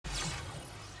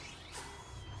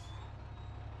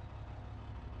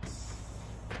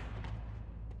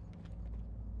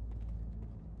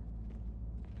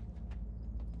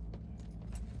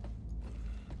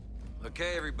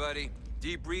Okay, everybody.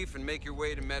 Debrief and make your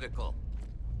way to medical.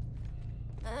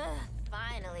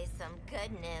 Finally some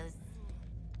good news.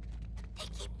 They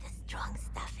keep the strong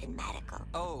stuff in medical.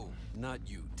 Oh, not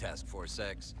you, Task Force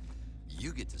X.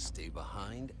 You get to stay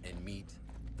behind and meet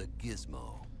the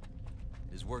Gizmo.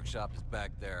 His workshop is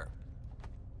back there.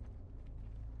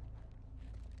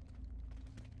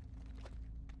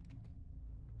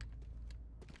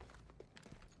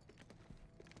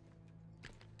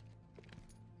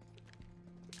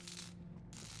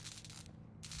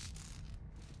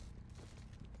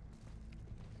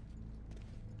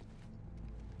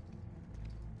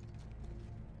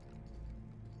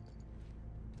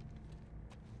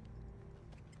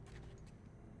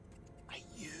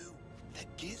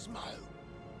 Gizmo.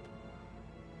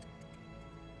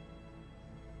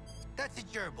 That's a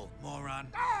gerbil, moron.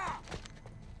 Ah!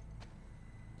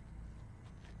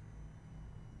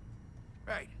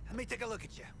 Right, let me take a look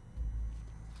at you.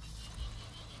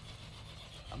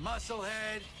 A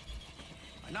musclehead,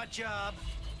 a nut job,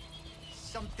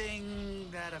 something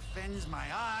that offends my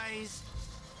eyes,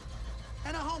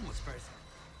 and a homeless person.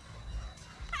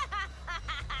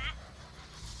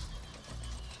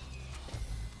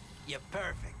 You're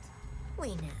perfect.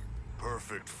 We know.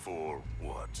 Perfect for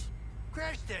what?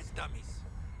 Crash test dummies.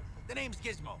 The name's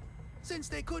Gizmo. Since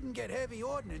they couldn't get heavy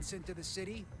ordnance into the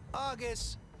city,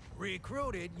 August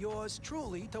recruited yours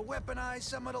truly to weaponize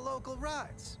some of the local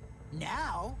rides.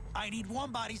 Now, I need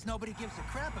warm bodies nobody gives a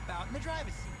crap about in the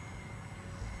driver's seat.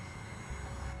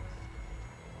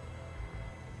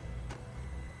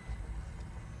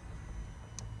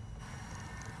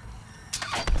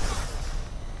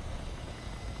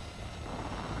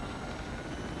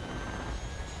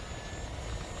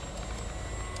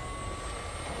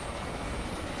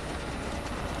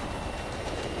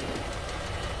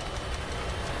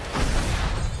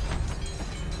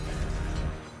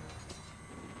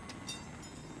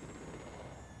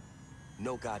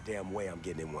 No goddamn way I'm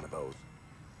getting in one of those.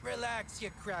 Relax,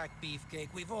 you crack beefcake.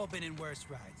 We've all been in worse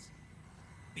rides.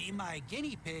 Be my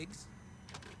guinea pigs.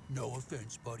 No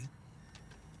offense, buddy.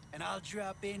 And I'll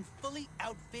drop in fully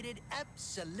outfitted,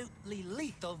 absolutely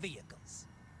lethal vehicles.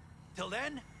 Till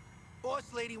then,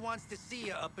 Boss Lady wants to see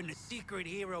you up in the Secret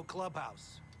Hero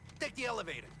Clubhouse. Take the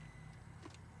elevator.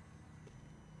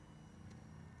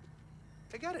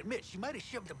 I gotta admit, she might have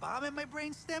shoved a bomb in my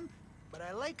brainstem, but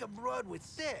I like a broad with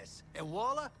sass. And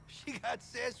Waller, she got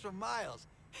sass for miles.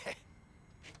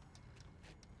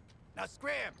 Now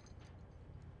scram!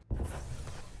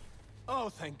 Oh,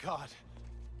 thank God.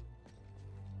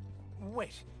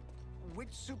 Wait, which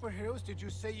superheroes did you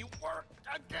say you were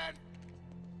again?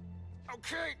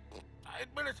 Okay, I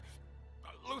admit it.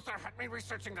 Luther had me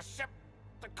researching the ship,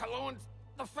 the colognes,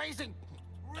 the phasing,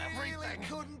 Really everything.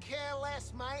 couldn't care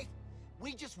less, mate.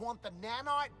 We just want the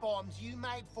nanite bombs you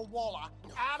made for Waller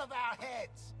out of our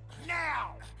heads.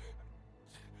 Now!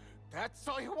 That's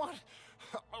all you want?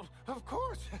 Of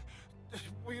course.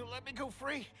 Will you let me go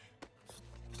free?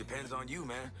 Depends on you,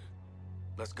 man.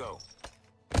 Let's go.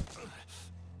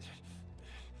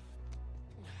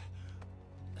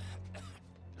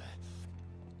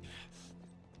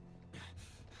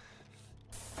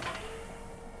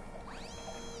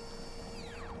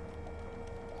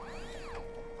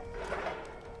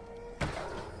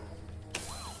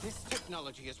 This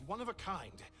technology is one of a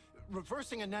kind.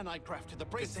 Reversing a nanite craft to the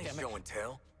brain This ain't stem. show and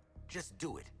tell. Just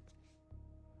do it.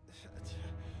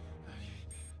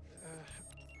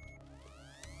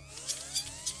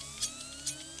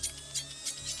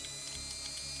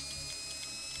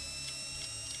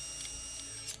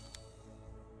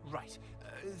 Right.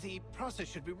 The process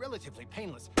should be relatively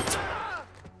painless.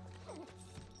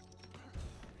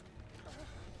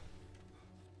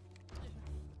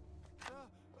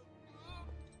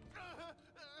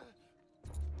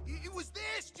 It was their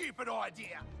stupid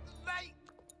idea. They...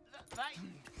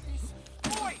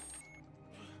 Boy!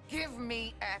 Give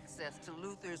me access to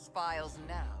Luther's files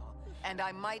now, and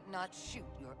I might not shoot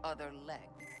your other leg.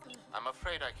 I'm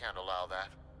afraid I can't allow that.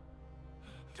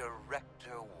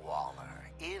 Director Waller,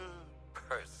 in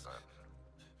person.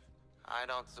 I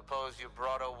don't suppose you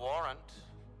brought a warrant,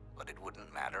 but it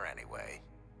wouldn't matter anyway.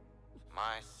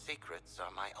 My secrets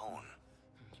are my own.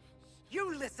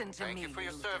 You listen to me, Thank you for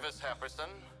your Luther. service, Happerson.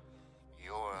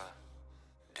 You're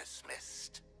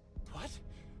dismissed. What?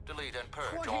 Delete and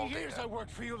purge all 20 years data. I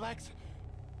worked for you, Lex.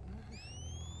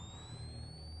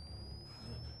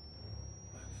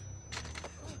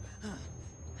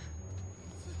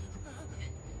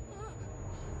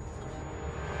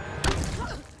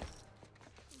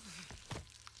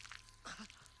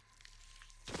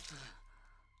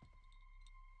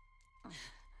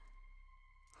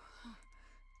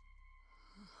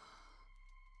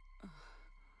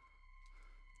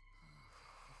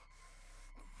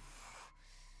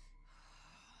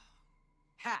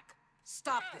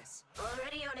 Stop this.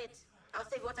 Already on it. I'll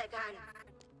save what I can.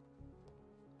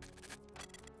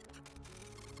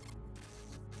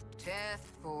 Task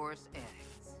Force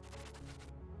X.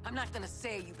 I'm not gonna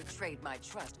say you betrayed my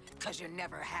trust, because you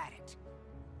never had it.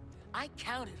 I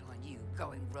counted on you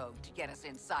going rogue to get us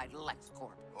inside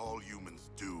LexCorp. All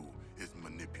humans do is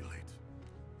manipulate.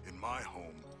 In my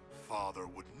home, Father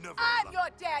would never I'm your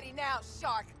daddy now,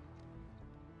 Shark!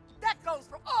 That goes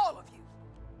for all of you!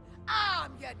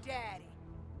 I'm your daddy!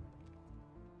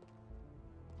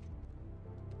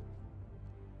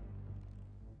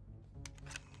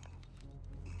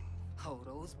 Oh,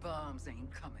 those bombs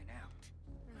ain't coming out.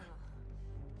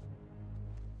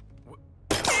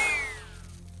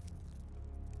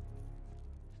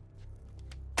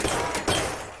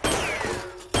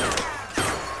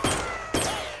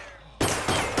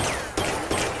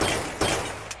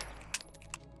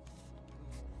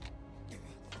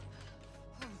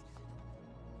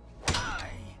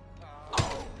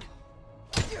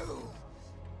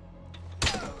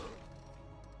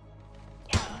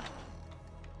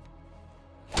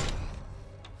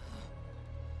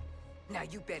 Now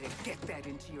you better get that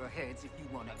into your heads if you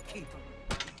want to keep them.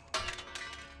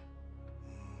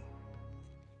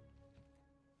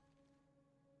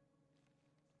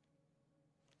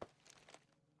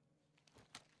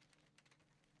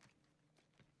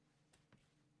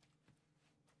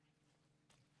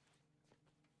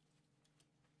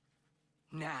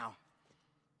 Now.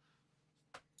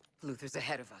 Luther's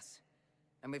ahead of us,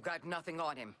 and we've got nothing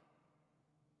on him.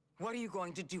 What are you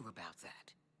going to do about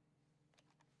that?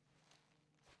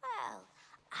 Well,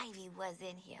 Ivy was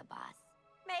in here, boss.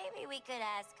 Maybe we could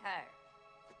ask her.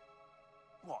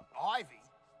 What, Ivy?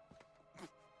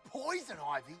 Poison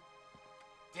Ivy?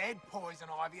 Dead Poison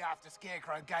Ivy after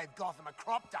Scarecrow gave Gotham a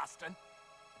crop dusting.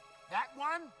 That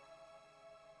one?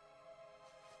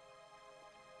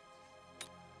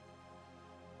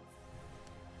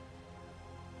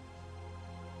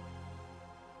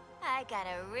 I got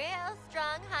a real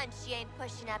strong hunch she ain't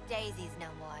pushing up daisies no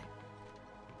more.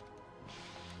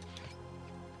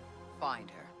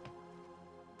 Find her.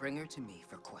 Bring her to me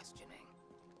for questioning.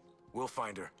 We'll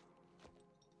find her.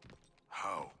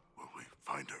 How will we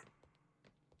find her?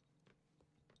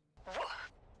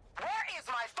 Where is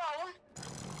my phone?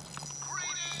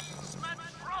 Greetings,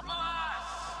 Metropolis!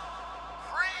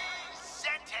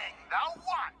 Presenting the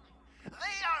one, the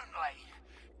only,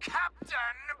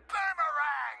 Captain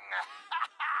Boomerang!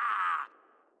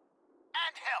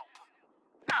 And help!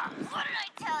 What did I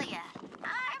tell you?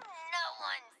 I'm no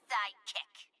one's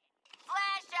sidekick.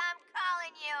 Flash, I'm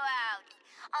calling you out.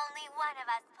 Only one of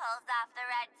us pulls off the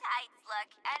red tights look,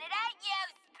 and it ain't you,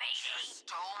 Speedy. You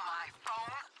stole my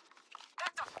phone?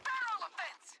 That's a federal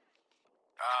offense!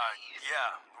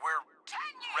 Yeah, we're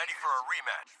ready for a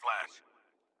rematch, Flash.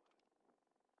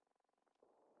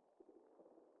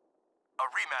 A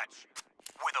rematch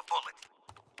with a bullet.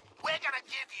 We're gonna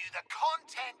give you the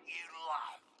content you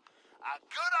love. A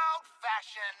good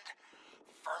old-fashioned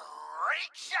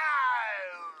freak show!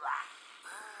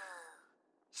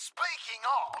 Speaking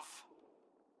of...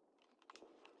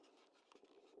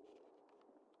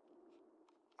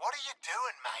 What are you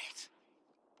doing, mate?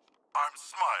 I'm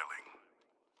smiling.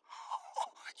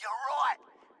 You're right.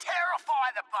 Terrify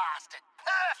the bastard.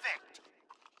 Perfect.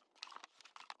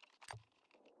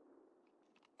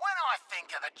 When I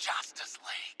think of the Justice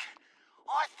League,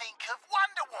 I think of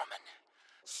Wonder Woman,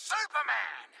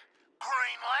 Superman,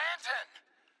 Green Lantern,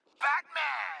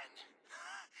 Batman.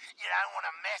 You don't want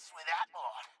to mess with that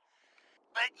lot.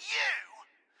 But you,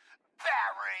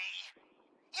 Barry,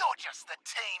 you're just the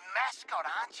team mascot,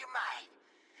 aren't you, mate?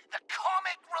 The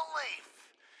comic relief.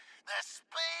 The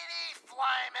speedy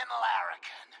flaming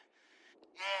larrikin.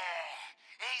 Yeah,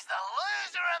 he's the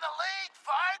loser of the league,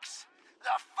 folks.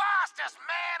 The fastest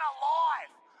man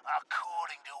alive,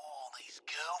 according to all these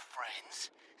girlfriends.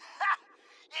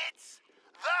 It's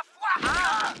the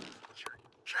Flash.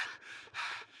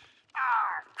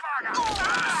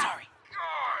 Sorry.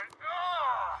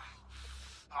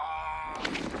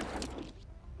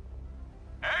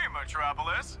 Hey,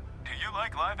 Metropolis! Do you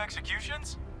like live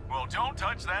executions? Well, don't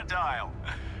touch that dial,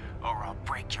 or I'll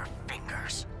break your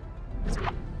fingers.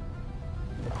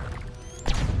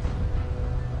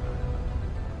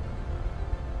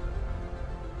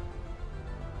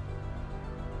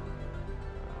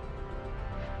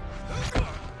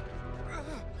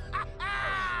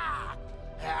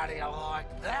 How do you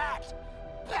like that,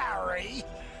 Barry?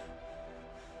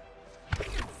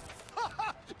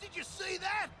 Did you see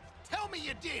that? Tell me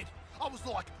you did. I was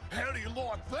like, how do you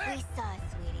like that? We saw it,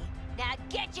 sweetie. Now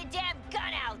get your damn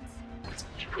gun out!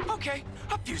 Okay,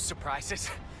 a few surprises.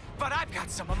 But I've got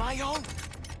some of my own.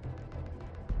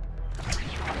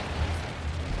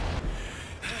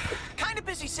 Kinda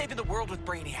busy saving the world with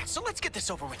Brainiac, so let's get this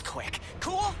over with quick.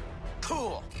 Cool?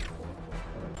 Cool.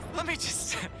 Let me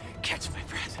just catch my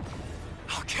breath.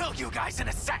 I'll kill you guys in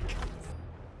a sec.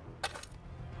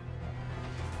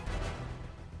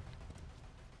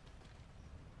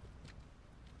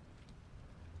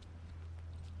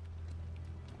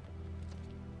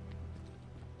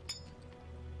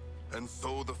 And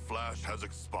so the Flash has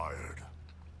expired.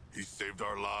 He saved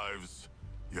our lives,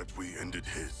 yet we ended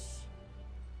his.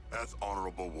 As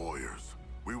honorable warriors,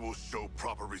 we will show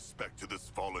proper respect to this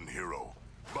fallen hero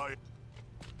by...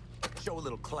 Show a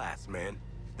little class, man.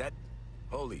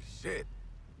 Holy shit.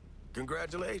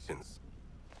 Congratulations.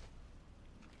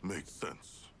 Makes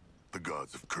sense. The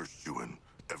gods have cursed you in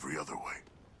every other way.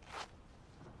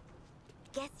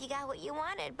 Guess you got what you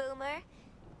wanted, Boomer.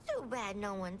 Too bad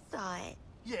no one saw it.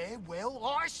 Yeah, well,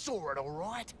 I saw it, all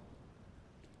right.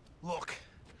 Look,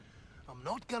 I'm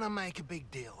not gonna make a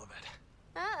big deal of it.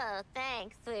 Oh,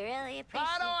 thanks. We really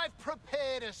appreciate But I've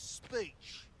prepared a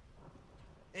speech.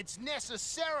 It's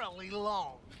necessarily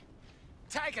long.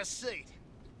 Take a seat,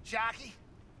 Sharky.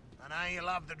 I know you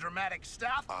love the dramatic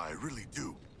stuff. I really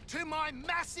do. To my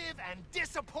massive and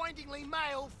disappointingly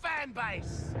male fan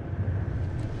base.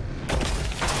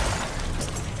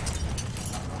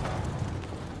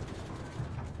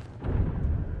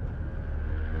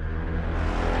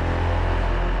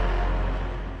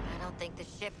 I don't think the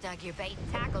ship dug your bait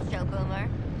and tackle show, Boomer.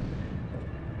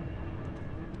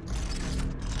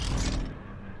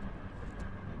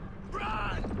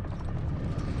 Run!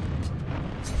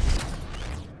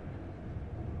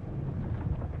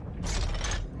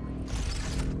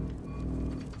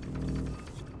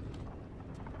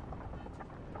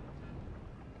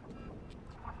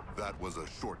 That was a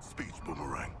short speech,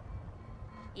 Boomerang.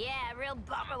 Yeah, real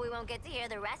bummer we won't get to hear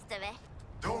the rest of it.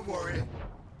 Don't worry.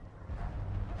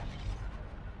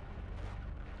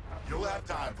 You'll have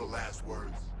time for last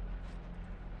words.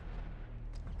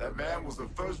 That man was the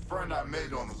first friend I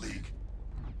made on the League.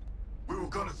 We were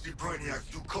gonna see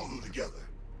Brainiacs do Kolu together.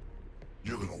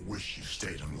 You're gonna wish you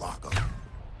stayed in lockup.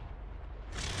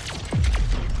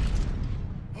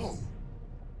 Oh.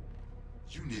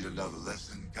 You need another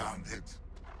lesson, convict.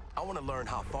 I want to learn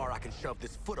how far I can shove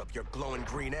this foot up your glowing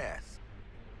green ass.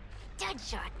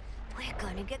 Deadshot, we're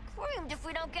gonna get creamed if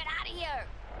we don't get out of here.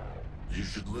 You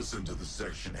should listen to the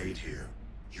Section 8 here.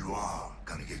 You are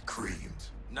gonna get creamed.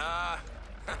 Nah.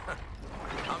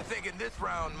 I'm thinking this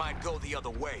round might go the other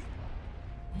way.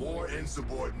 More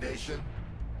insubordination?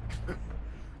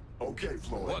 Okay,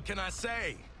 Floyd. What can I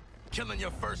say? Killing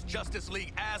your first Justice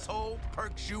League asshole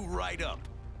perks you right up.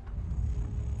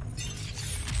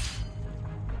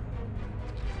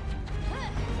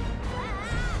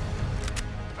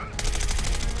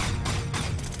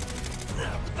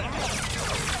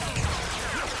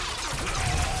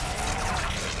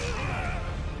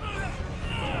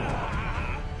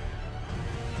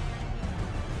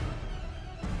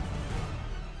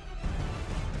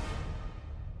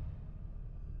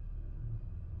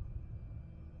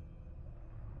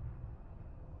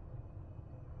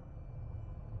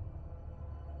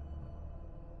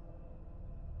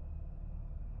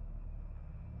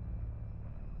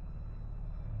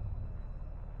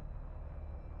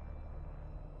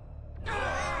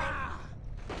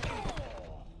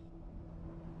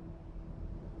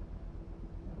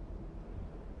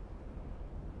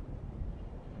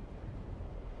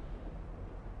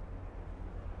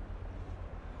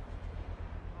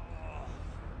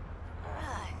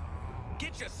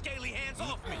 Get your scaly hands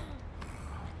off me!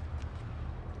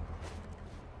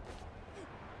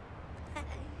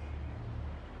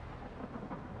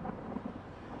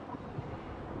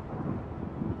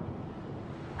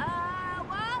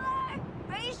 Waller?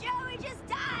 Pretty sure we just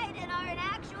died and are in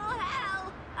actual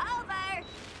hell. Over.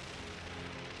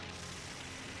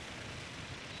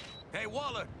 Hey,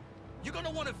 Waller, you're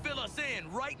gonna want to fill us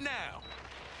in right now.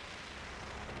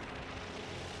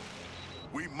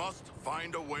 We must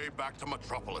find a way back to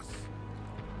Metropolis.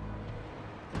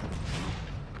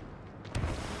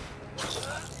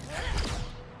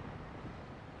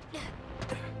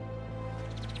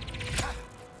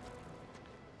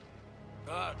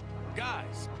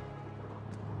 Guys.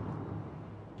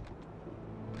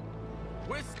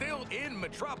 We're still in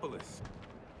Metropolis.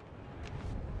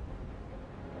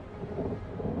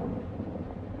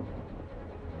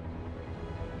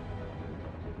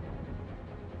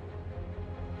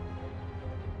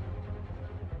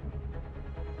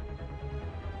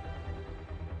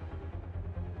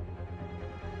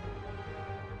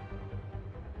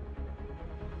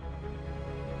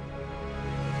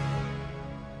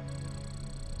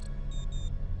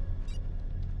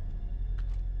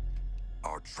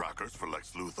 trackers for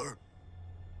Lex Luthor?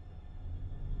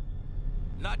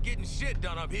 Not getting shit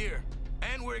done up here.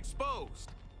 And we're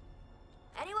exposed.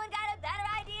 Anyone got a better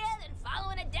idea than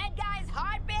following a dead guy's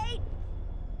heartbeat?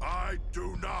 I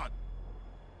do not.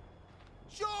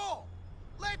 Sure!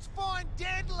 Let's find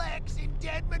dead Lex in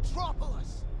dead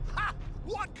Metropolis! Ha!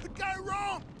 What could go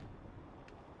wrong?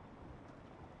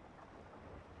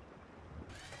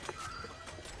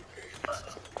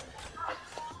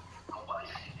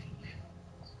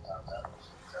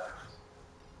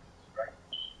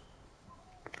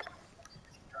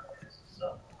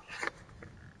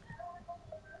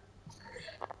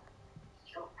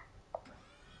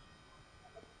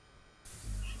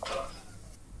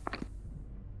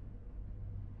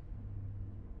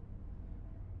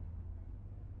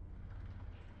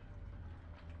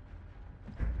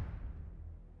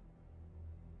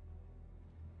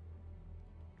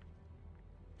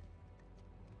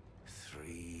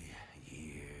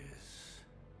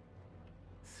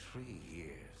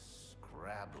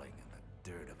 Scrabbling in the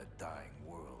dirt of a dying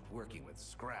world, working with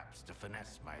scraps to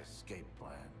finesse my escape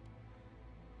plan.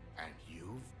 And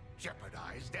you've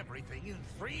jeopardized everything in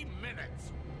 3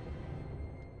 minutes!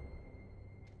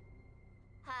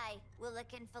 Hi, we're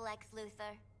looking for Lex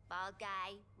Luthor. Bald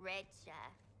guy, rich,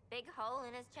 big hole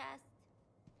in his chest.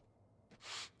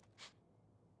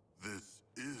 This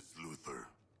is Luthor.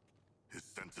 His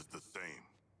scent is the same.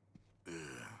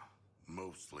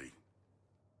 Mostly.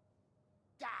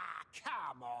 Ah,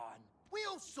 come on. We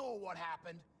all saw what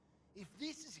happened. If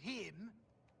this is him,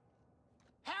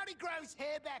 how'd he grow his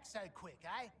hair back so quick,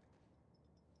 eh?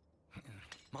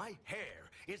 My hair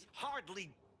is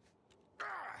hardly...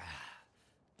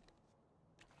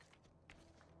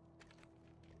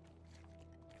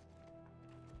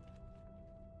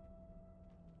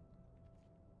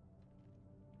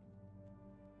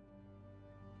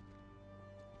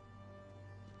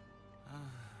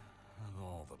 Of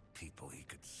all the people he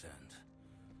could send.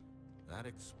 That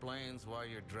explains why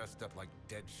you're dressed up like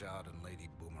Deadshot and Lady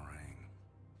Boomerang.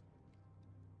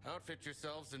 Outfit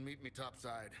yourselves and meet me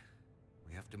topside.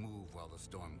 We have to move while the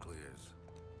storm clears.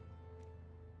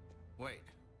 Wait.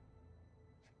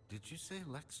 Did you say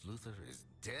Lex Luthor is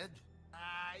dead?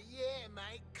 Yeah,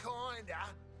 mate,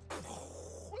 kinda.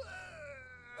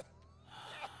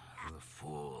 The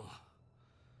fool.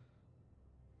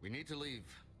 We need to leave.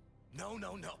 No.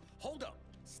 Hold up.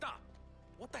 Stop.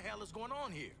 What the hell is going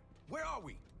on here? Where are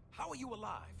we? How are you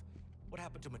alive? What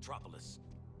happened to Metropolis?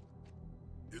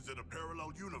 Is it a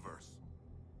parallel universe?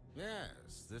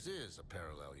 Yes, this is a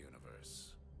parallel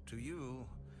universe. To you,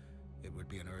 it would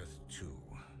be an Earth 2.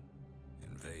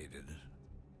 Invaded.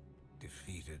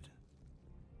 Defeated.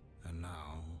 And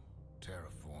now,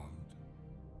 terraformed.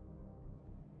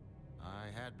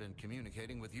 I had been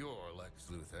communicating with your Lex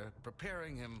Luthor,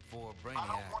 preparing him for Brainiac. I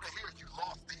don't want to hear you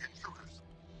lost the intruders.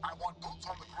 I want boots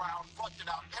on the ground, flushing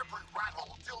out every rat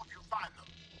hole till you find them.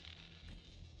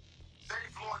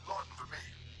 Save Lord Lawton for me.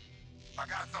 I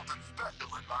got something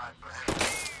special in mind for him.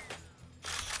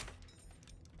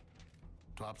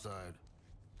 Topside.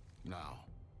 Now.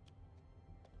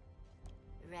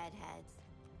 Redheads.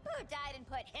 Who died and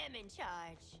put him in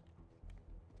charge?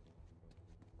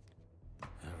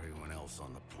 Everyone else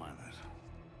on the planet.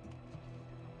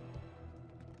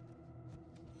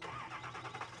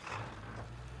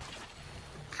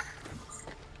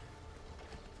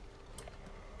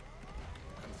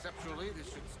 Conceptually, this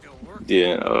should still work.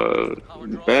 Yeah,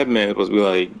 Batman is supposed to be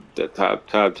like the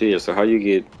top tier. So how you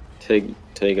get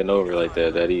taken over like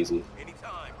that easy?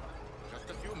 Anytime. Just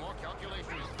a few more calculations.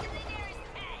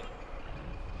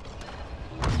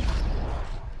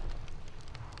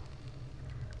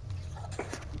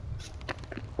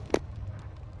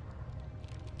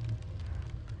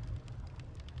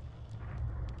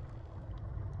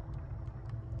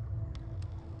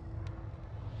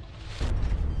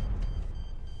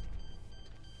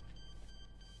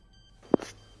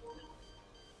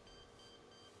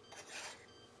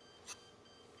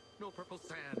 No purple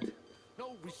sand.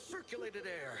 No recirculated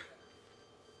air.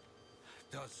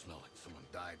 It does smell like someone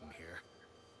died in here.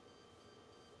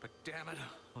 But damn it,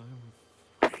 I'm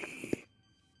free.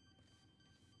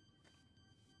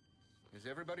 Is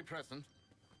everybody present?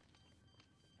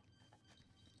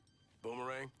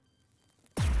 Boomerang?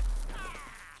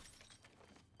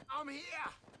 I'm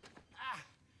here!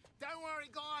 Don't worry,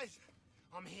 guys.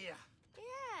 I'm here.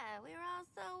 Yeah, we were all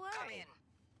so worried. Come in.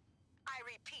 I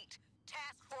repeat,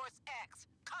 Task Force X,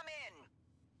 come in!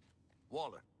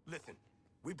 Waller, listen.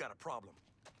 We've got a problem.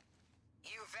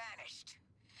 You vanished.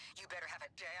 You better have a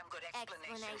damn good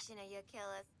explanation. Explanation or you kill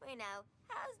us. We know.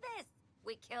 How's this?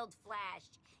 We killed Flash.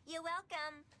 You're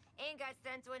welcome. Ain't got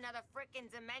sent to another frickin'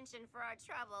 dimension for our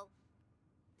trouble.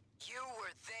 You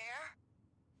were there?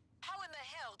 How in the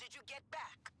hell did you get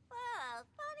back? Well,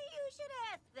 funny you should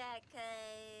ask that,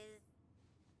 cause...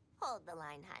 Hold the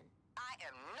line, hun. I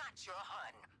am not your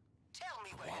hun. Tell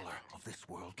me what Waller happened. of this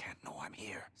world can't know I'm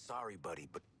here. Sorry, buddy,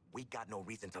 but we got no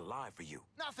reason to lie for you.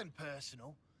 Nothing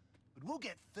personal, but we'll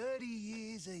get 30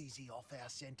 years easy off our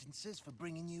sentences for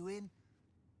bringing you in.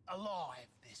 Alive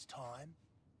this time.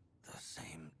 The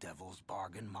same devil's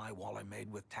bargain my Waller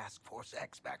made with Task Force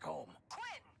X back home.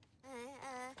 Quinn!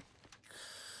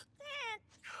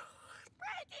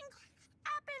 Breaking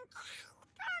up in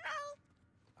Colonel.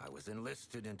 I was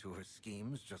enlisted into her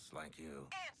schemes just like you.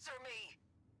 Answer me!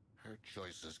 Her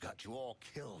choices got you all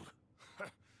killed.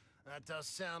 That does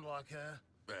sound like her.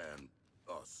 And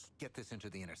us. Get this into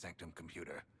the inner sanctum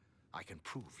computer. I can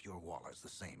prove your Waller's the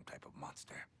same type of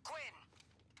monster. Quinn!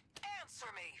 Answer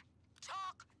me!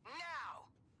 Talk now!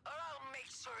 Or I'll make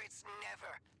sure it's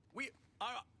never.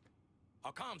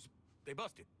 Our comms, they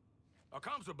busted. Our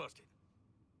comms were busted.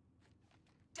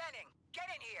 Denning, get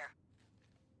in here!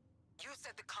 You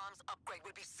said the comms upgrade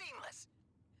would be seamless.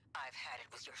 I've had it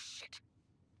with your shit.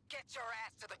 Get your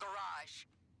ass to the garage.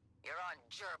 You're on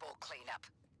gerbil cleanup.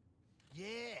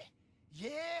 Yeah,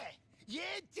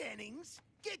 Dennings!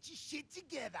 Get your shit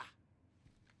together!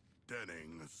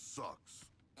 Denning sucks.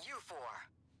 You four,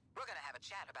 we're gonna have a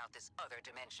chat about this other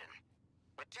dimension.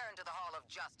 Return to the Hall of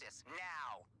Justice,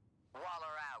 now!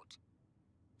 Waller out.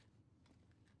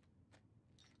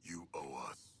 You owe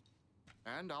us.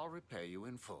 And I'll repay you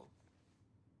in full.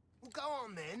 Well, go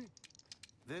on then.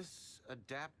 This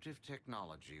adaptive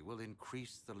technology will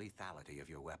increase the lethality of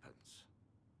your weapons.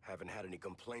 Haven't had any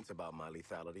complaints about my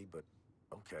lethality, but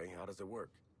okay, how does it work?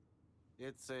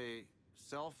 It's a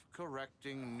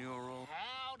self-correcting neural...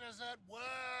 How does it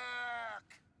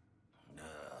work?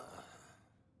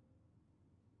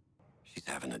 She's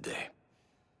having a day.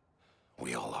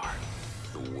 We all are.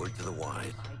 The word to the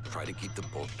wise, try to keep the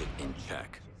bullshit in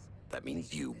check. That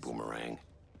means you, Boomerang.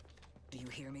 Do you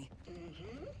hear me?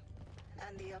 Mm-hmm.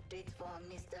 And the update for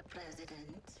Mr.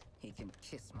 President? He can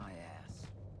kiss my ass.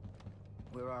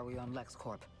 Where are we on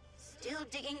LexCorp? Still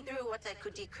digging through what I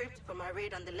could decrypt from my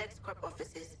raid on the LexCorp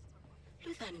offices.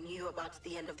 Luther knew about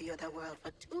the end of the other world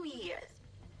for 2 years.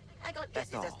 I got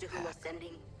guesses as to who was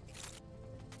sending.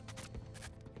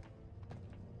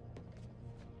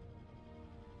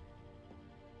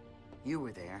 You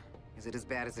were there. Is it as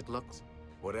bad as it looks?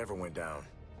 Whatever went down,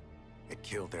 it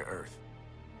killed their Earth.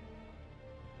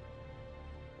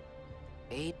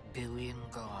 8 billion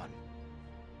gone.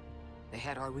 They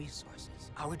had our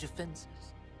resources, our defenses.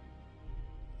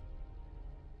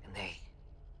 And they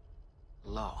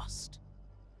lost.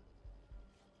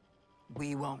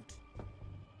 We won't.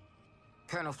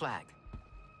 Colonel Flagg.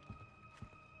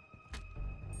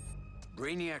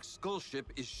 Brainiac's skull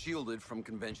ship is shielded from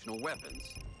conventional weapons.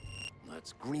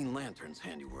 That's Green Lantern's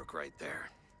handiwork right there.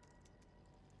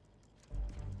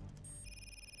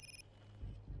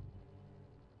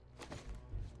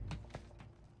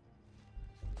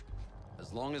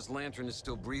 As long as Lantern is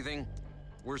still breathing,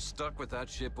 we're stuck with that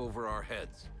ship over our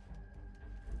heads.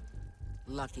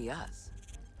 Lucky us.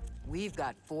 We've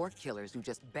got 4 killers who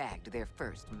just bagged their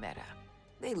first meta.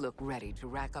 They look ready to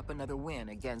rack up another win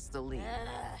against the League.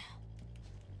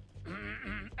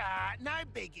 No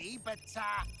biggie, but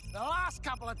the last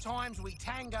couple of times we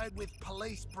tangoed with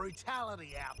police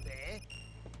brutality out there,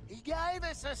 he gave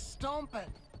us a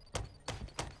stomping.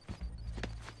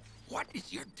 What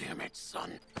is your damage,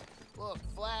 son? Look,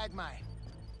 Flag, mate.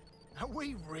 Are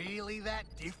we really that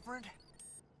different?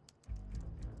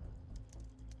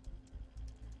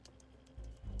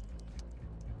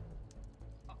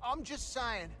 I'm just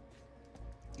saying.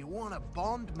 You want a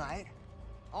bond, mate?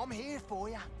 I'm here for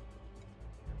you.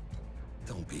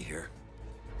 Don't be here.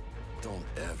 Don't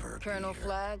ever Colonel be here.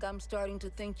 Flagg, I'm starting to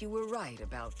think you were right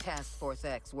about Task Force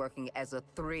X working as a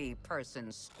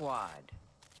 3-person squad.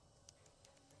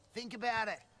 Think about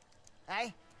it, eh?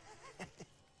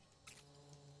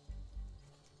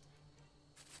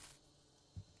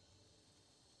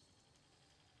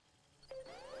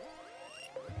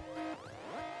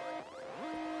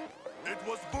 It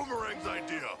was Boomerang's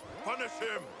idea. Punish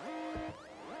him.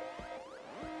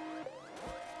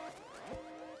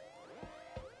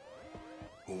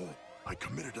 Oh, I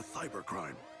committed a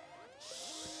cybercrime.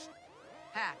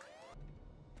 Hack.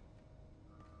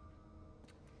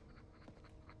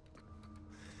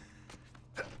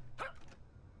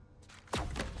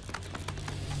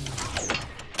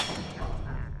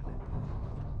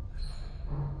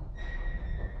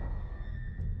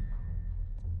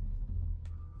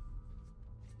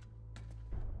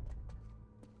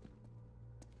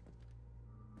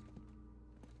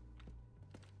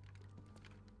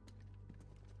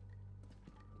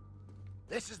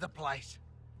 This is the place.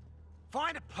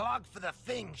 Find a plug for the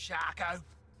thing, Sharko.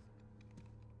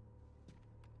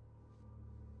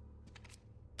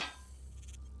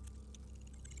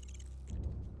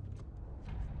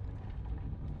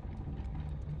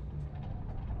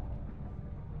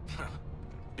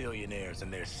 Billionaires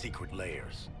and their secret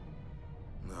lairs.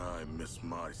 I miss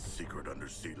my secret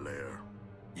undersea lair.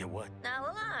 You what? No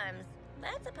alarms.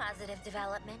 That's a positive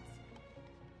development.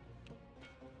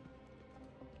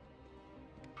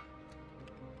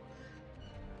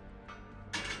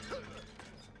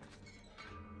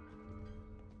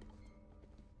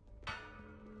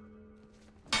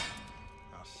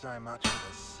 Not so much for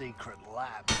the secret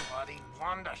lab. Bloody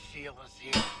Wonder Shield is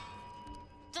here.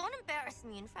 Don't embarrass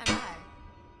me in front of her.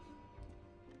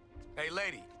 Hey,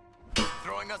 lady.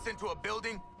 Throwing us into a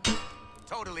building?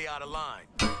 Totally out of line.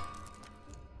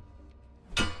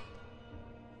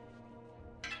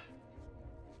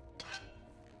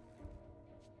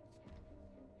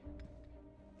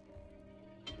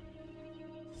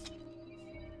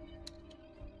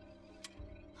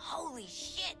 Holy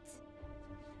shit!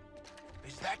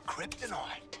 Is that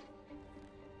kryptonite?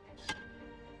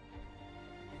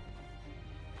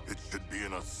 It should be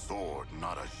in a sword,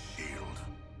 not a shield.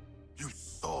 You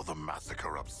saw the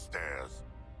massacre upstairs.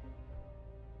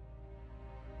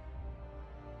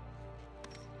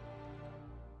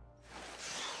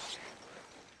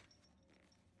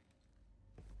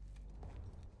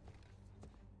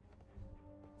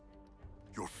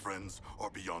 Your friends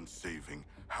are beyond saving.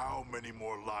 How many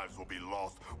more lives will be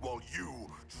lost while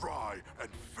you try and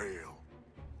fail?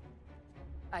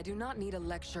 I do not need a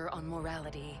lecture on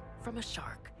morality from a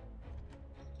shark.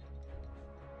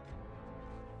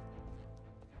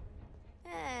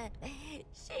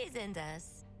 She's into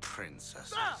us.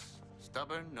 Princesses.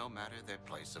 Stubborn no matter their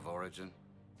place of origin.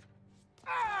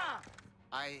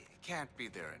 I can't be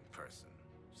there in person.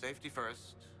 Safety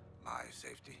first, my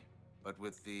safety. But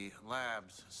with the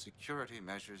lab's security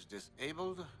measures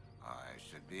disabled, I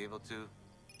should be able to...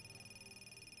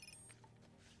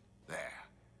 There.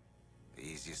 The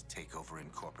easiest takeover in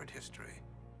corporate history.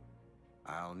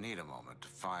 I'll need a moment to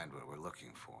find what we're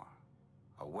looking for.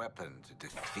 A weapon to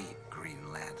defeat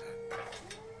Green Lantern.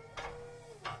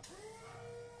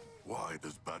 Why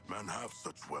does Batman have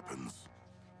such weapons?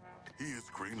 He is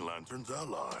Green Lantern's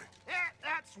ally. Yeah,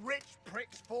 that's rich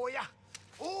pricks for you.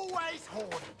 Always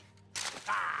hoarding.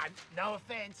 Ah, no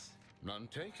offense. None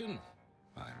taken.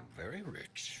 I'm very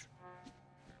rich.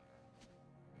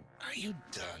 Are you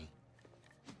done?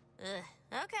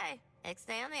 Okay.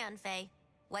 Stay on the unfay.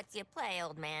 What's your play,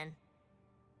 old man?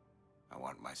 I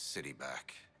want my city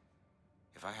back.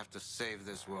 If I have to save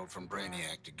this world from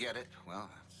Brainiac to get it, well,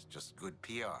 that's just good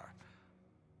PR.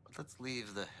 But let's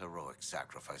leave the heroic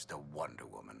sacrifice to Wonder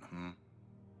Woman,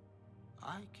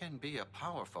 I can be a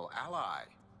powerful ally.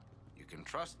 You can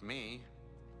trust me.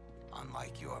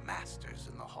 Unlike your masters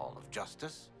in the Hall of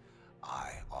Justice,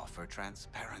 I offer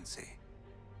transparency.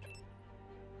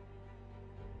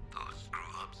 Those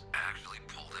screw-ups actually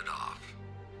pulled it off.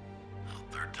 Well,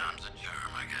 third time's a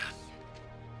charm, I guess.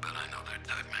 But I know their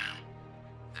type, man.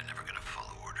 They're never gonna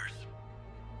follow orders.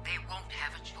 They won't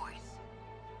have a choice.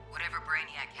 Whatever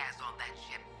Brainiac has on that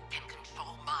ship can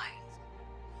control minds.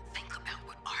 Think about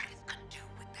what artists could do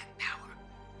with that power.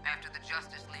 After the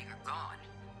Justice League are gone,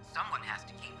 someone has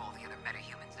to keep all the other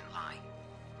metahumans in line.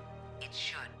 It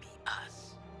should be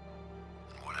us.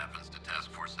 And what happens to Task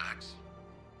Force X?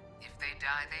 If they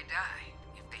die, they die.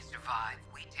 If they survive,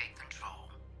 we take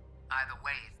control. Either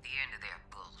way, it's the end of their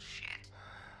bullshit.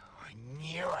 I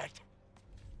knew it.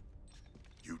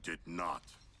 You did not.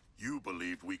 You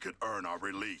believed we could earn our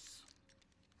release.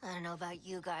 I don't know about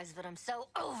you guys, but I'm so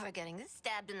over getting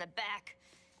stabbed in the back.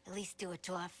 At least do it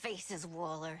to our faces,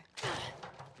 Waller.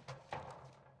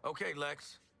 Okay,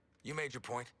 Lex. You made your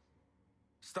point.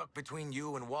 Stuck between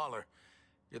you and Waller,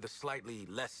 you're the slightly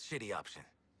less shitty option.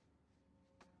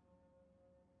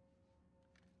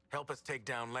 Help us take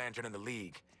down Lantern and the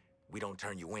League. We don't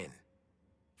turn you in.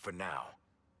 For now.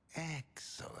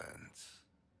 Excellent.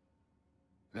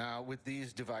 Now, with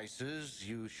these devices,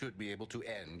 you should be able to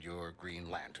end your Green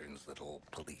Lantern's little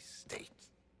police state.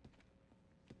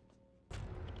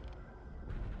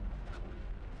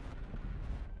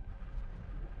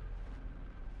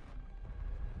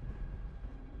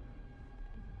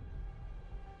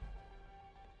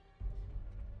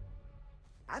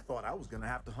 I thought I was gonna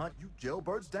have to hunt you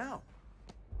jailbirds down.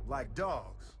 Like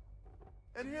dogs.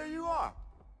 And here you are.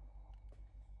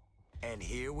 And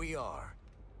here we are.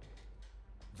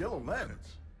 Yellow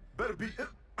lanterns. Better be...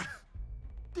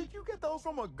 Did you get those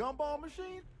from a gumball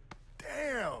machine?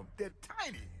 Damn, they're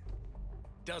tiny.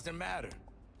 Doesn't matter.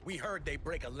 We heard they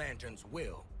break a lantern's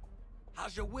will.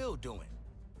 How's your will doing?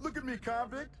 Look at me,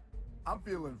 convict. I'm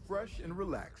feeling fresh and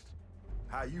relaxed.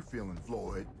 How you feeling,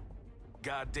 Floyd?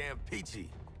 Goddamn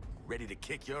peachy. Ready to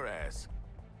kick your ass.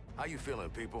 How you feeling,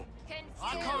 people?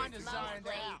 I'm kind of zoned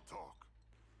out.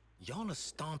 Y'all are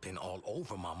stomping all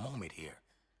over my moment here.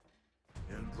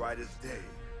 In brightest day,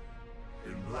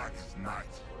 in blackest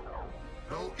night,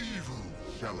 no evil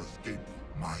shall escape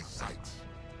my sight.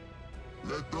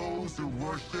 Let those who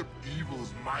worship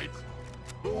evil's might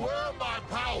beware my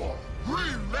power.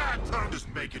 Green Lantern is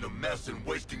making a mess and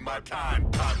wasting my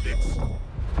time, convicts.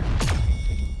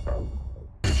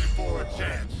 For a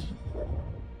chance,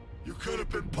 you could have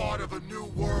been part of a new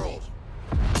world.